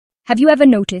Have you ever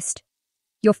noticed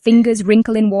your fingers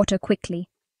wrinkle in water quickly,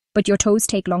 but your toes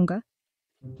take longer?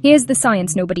 Here's the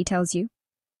science nobody tells you.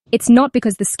 It's not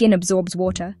because the skin absorbs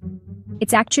water.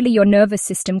 It's actually your nervous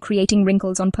system creating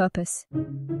wrinkles on purpose.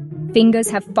 Fingers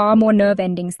have far more nerve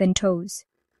endings than toes.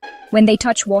 When they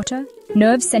touch water,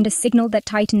 nerves send a signal that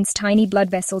tightens tiny blood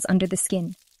vessels under the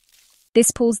skin.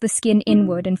 This pulls the skin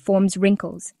inward and forms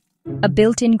wrinkles, a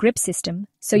built-in grip system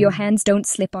so your hands don't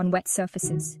slip on wet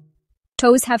surfaces.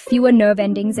 Toes have fewer nerve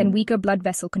endings and weaker blood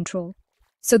vessel control,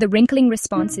 so the wrinkling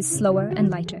response is slower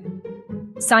and lighter.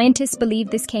 Scientists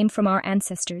believe this came from our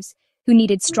ancestors, who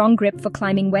needed strong grip for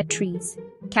climbing wet trees,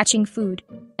 catching food,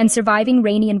 and surviving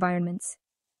rainy environments.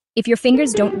 If your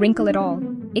fingers don't wrinkle at all,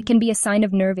 it can be a sign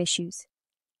of nerve issues.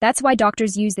 That's why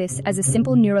doctors use this as a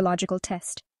simple neurological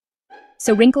test.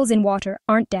 So wrinkles in water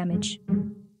aren't damage.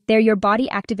 They're your body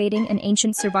activating an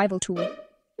ancient survival tool.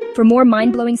 For more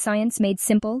mind-blowing science made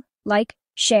simple, like,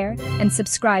 share, and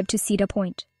subscribe to Cedar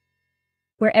Point,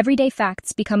 where everyday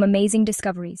facts become amazing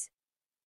discoveries.